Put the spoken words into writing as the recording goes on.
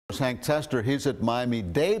Hank Tester, he's at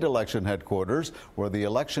Miami-Dade election headquarters, where the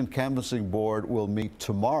election canvassing board will meet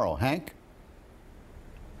tomorrow. Hank?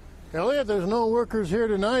 Elliot, there's no workers here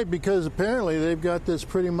tonight because apparently they've got this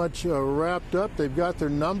pretty much wrapped up. They've got their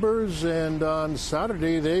numbers, and on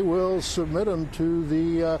Saturday they will submit them to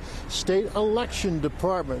the state election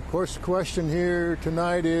department. Of course, the question here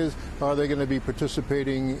tonight is, are they going to be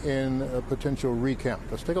participating in a potential recount?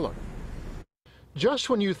 Let's take a look. Just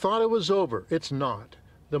when you thought it was over, it's not.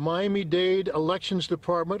 The Miami-Dade Elections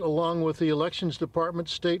Department, along with the Elections Department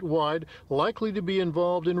statewide, likely to be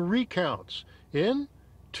involved in recounts in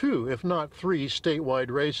 2, if not 3, statewide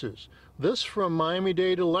races. This from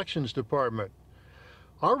Miami-Dade Elections Department.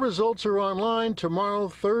 Our results are online tomorrow,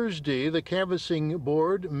 Thursday. The canvassing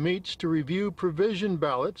board meets to review provision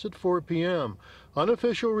ballots at 4 p.m.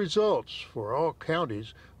 Unofficial results for all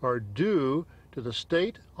counties are due to the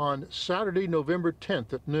state on Saturday, November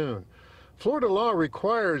 10th at noon. Florida law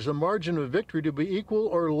requires a margin of victory to be equal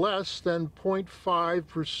or less than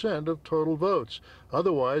 0.5% of total votes.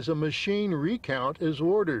 Otherwise, a machine recount is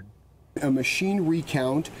ordered. A machine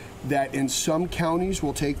recount that in some counties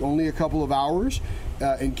will take only a couple of hours.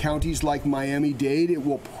 In counties like Miami-Dade, it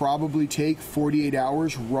will probably take 48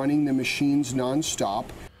 hours running the machines nonstop.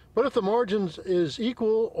 But if the margin is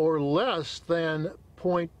equal or less than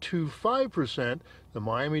 0.25%, the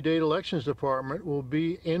Miami-Dade Elections Department will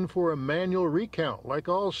be in for a manual recount, like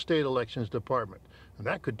all state elections departments. And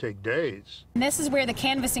that could take days. And this is where the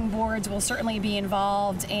canvassing boards will certainly be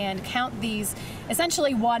involved and count these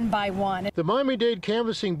essentially one by one. The Miami-Dade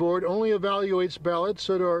Canvassing Board only evaluates ballots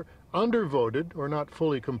that are undervoted or not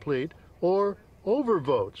fully complete, or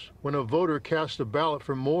overvotes when a voter casts a ballot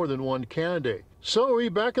for more than one candidate. So are we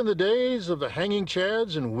back in the days of the hanging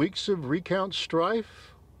chads and weeks of recount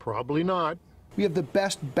strife? Probably not. We have the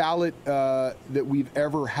best ballot that we've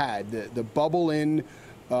ever had. The bubble-in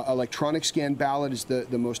electronic scan ballot is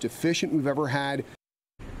the most efficient we've ever had.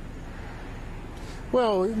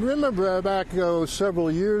 Well, remember back several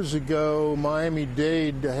years ago,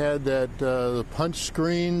 Miami-Dade had that the punch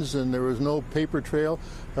screens and there was no paper trail.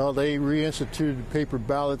 Well, they reinstituted paper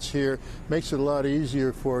ballots here. Makes it a lot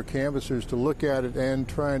easier for canvassers to look at it and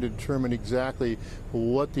try and determine exactly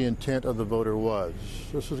what the intent of the voter was.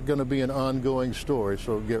 This is going to be an ongoing story,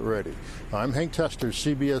 so get ready. I'm Hank Tester,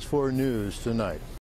 CBS 4 News Tonight.